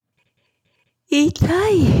痛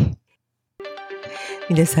い。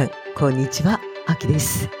皆さん、こんにちは。あきで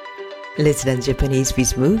す。Let's Learn Japanese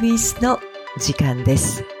with Movies の時間で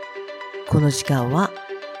す。この時間は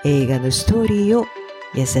映画のストーリーを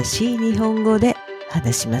優しい日本語で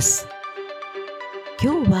話します。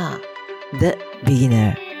今日は The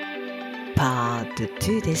Beginner Part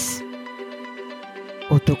 2です。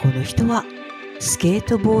男の人はスケー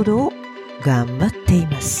トボードを頑張ってい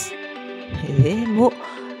ます。でも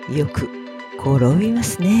よく転びま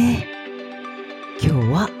すね。今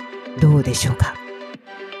日はどうでしょうか。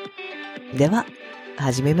では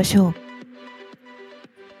始めましょう。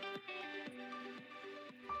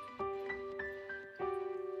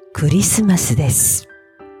クリスマスです。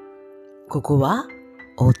ここは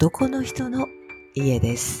男の人の家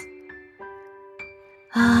です。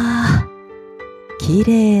綺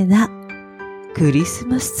麗なクリス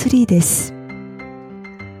マスツリーです。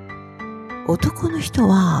男の人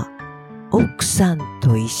は奥さん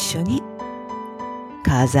と一緒に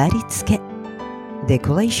飾り付け、デ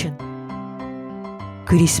コレーション、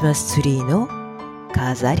クリスマスツリーの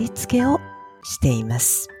飾り付けをしていま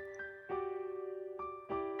す。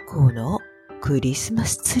このクリスマ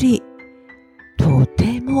スツリー、と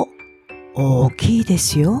ても大きいで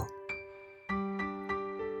すよ。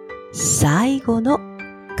最後の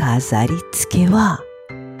飾り付けは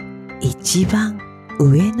一番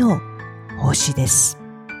上の星です。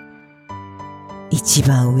一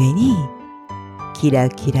番上にキラ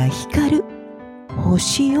キラ光る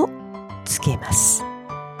星をつけます。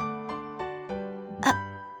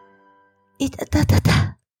いたたた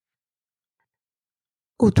た。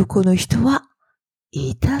男の人は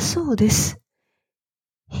痛そうです。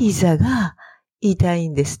膝が痛い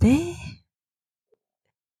んですね。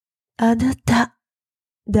あなた、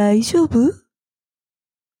大丈夫？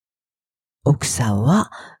奥さん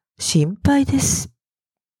は心配です。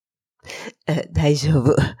大丈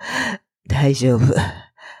夫、大丈夫。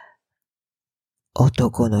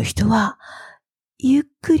男の人はゆっ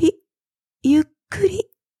くり、ゆっくり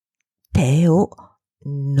手を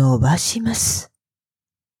伸ばします。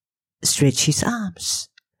Stretch his arms.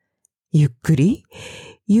 ゆっくり、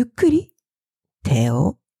ゆっくり手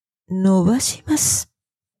を伸ばします。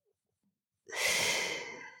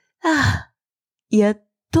やっ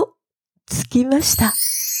と着きました。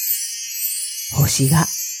星が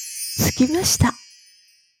着きました。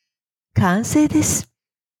完成です。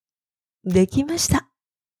できました。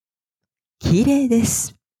綺麗で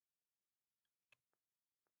す。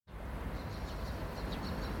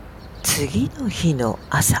次の日の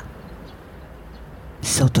朝、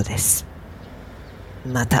外です。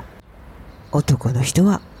また、男の人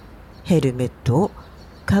はヘルメットを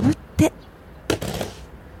かぶって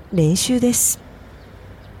練習です。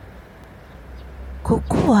こ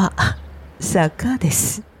こは坂で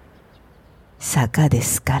す。坂で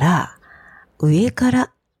すから上か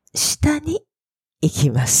ら下に行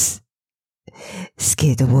きます。ス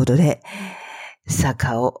ケートボードで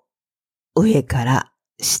坂を上から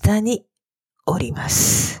下に降りま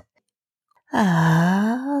す。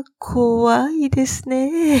怖いです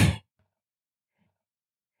ね。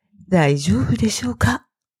大丈夫でしょうか？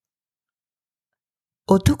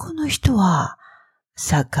男の人は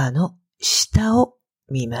坂の下を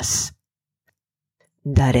見ます。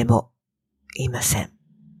誰もいません。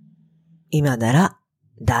今なら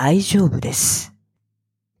大丈夫です。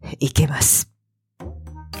行けます。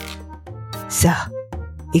さあ、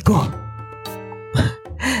行こう。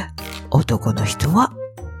男の人は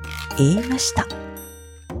言いました。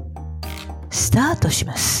スタートし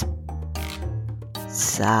ます。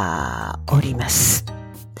さあ、降ります。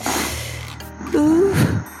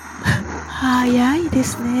早いで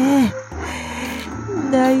すね。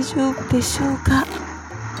大丈夫でしょうか？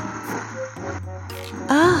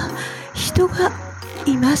人が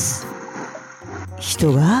います。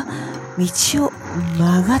人が道を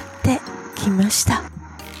曲がってきました。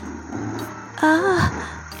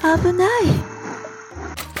危ない。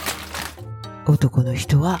男の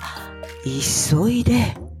人は急い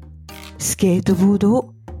でスケートボード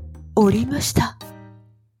を降りました。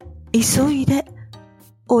急いで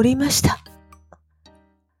降りました。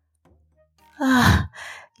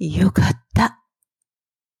よかった。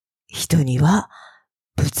人には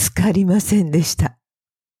ぶつかりませんでした。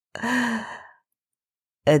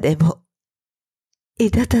でも、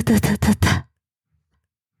いたたたたたた。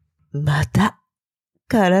また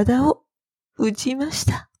体を打ちまし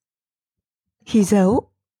た。膝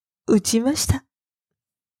を打ちました。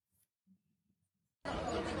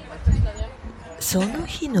その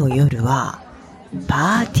日の夜は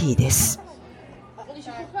パーティーです。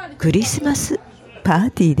クリスマスパ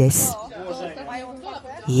ーティーです。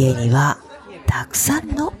家にはたくさん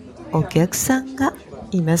のお客さんが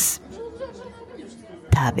います。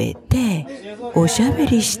食べて、おしゃべ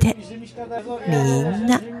りして、みん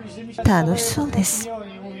な楽しそうです。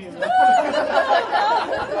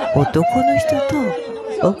男の人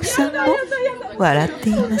と奥さんも笑って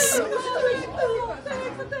います。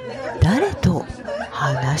誰と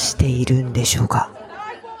話しているんでしょうか？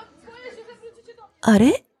あ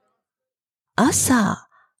れ？朝、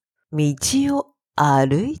道を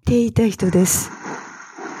歩いていた人です。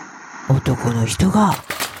男の人が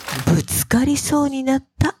ぶつかりそうになっ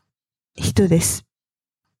た人です。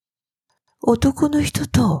男の人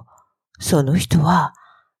とその人は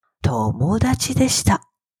友達でした。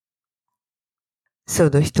そ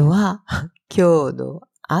の人は今日の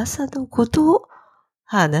朝のことを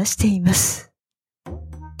話しています。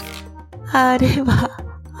あれ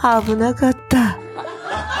は危なかった。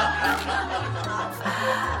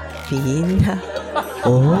みんな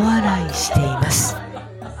大笑いしています。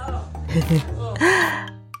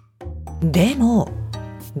でも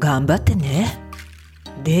頑張ってね。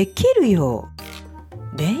できるよ。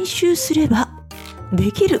練習すれば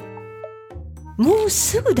できる。もう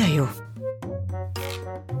すぐだよ。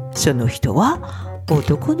その人は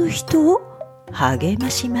男の人を励ま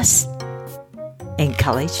します。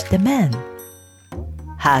encourage the man。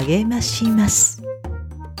励まします。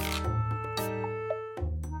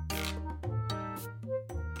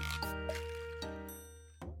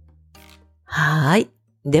はい。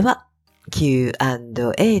では、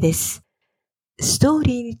Q&A です。ストー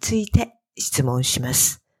リーについて質問しま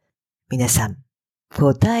す。皆さん、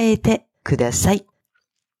答えてください。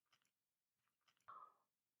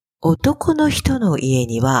男の人の家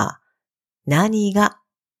には何が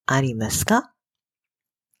ありますか？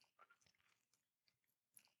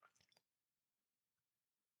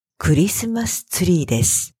クリスマスツリーで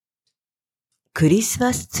す。クリス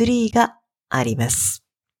マスツリーがあります。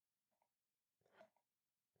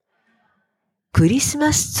クリス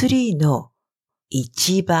マスツリーの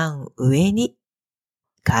一番上に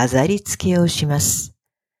飾り付けをします。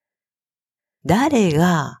誰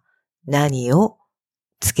が何を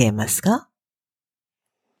つけますか？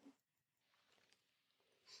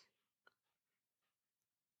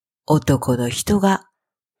男の人が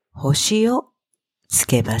星をつ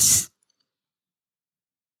けます。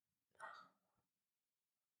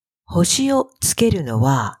星をつけるの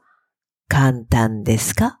は簡単で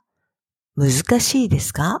すか？難しいで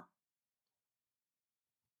すか？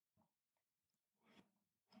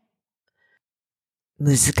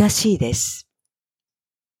難しいです。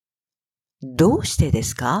どうしてで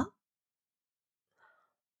すか？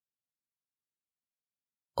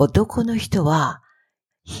男の人は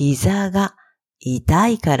膝が痛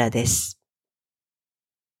いからです。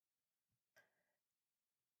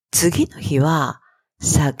次の日は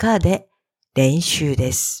坂で練習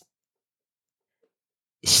です。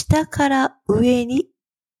下から上に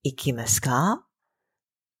行きますか？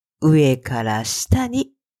上から下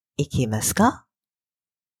に行きますか？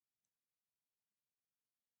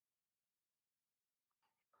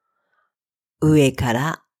上か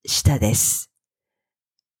ら下です。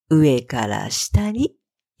上から下に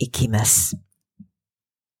行きます。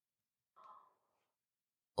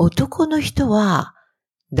男の人は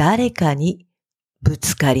誰かにぶ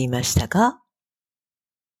つかりましたか？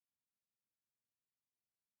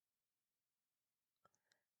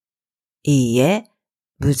いいえ、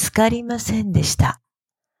ぶつかりませんでした。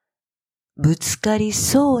ぶつかり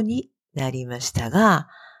そうになりましたが、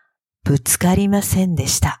ぶつかりませんで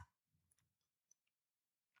した。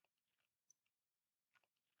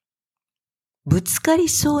ぶつかり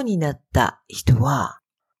そうになった人は、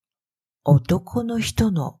男の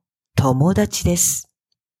人の友達です。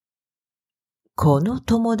この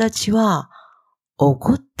友達は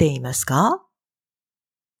怒っていますか？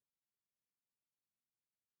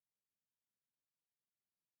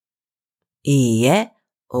いいえ、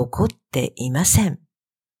怒っていません。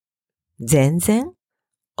全然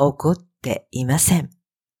怒っていません。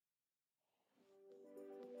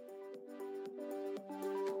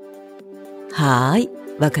はーい、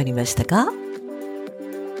わかりましたか？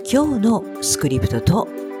今日のスクリプトと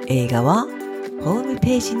映画はホーム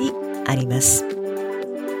ページにあります。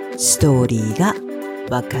ストーリーが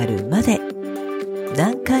わかるまで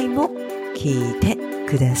何回も聞いて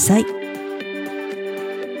ください。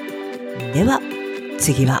では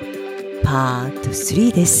次はパート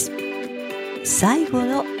3です。最後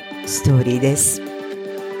のストーリーです。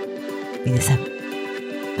皆さん、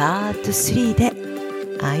パート3で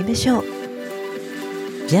会いましょう。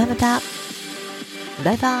じゃあまた。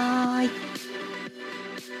バイバーイ。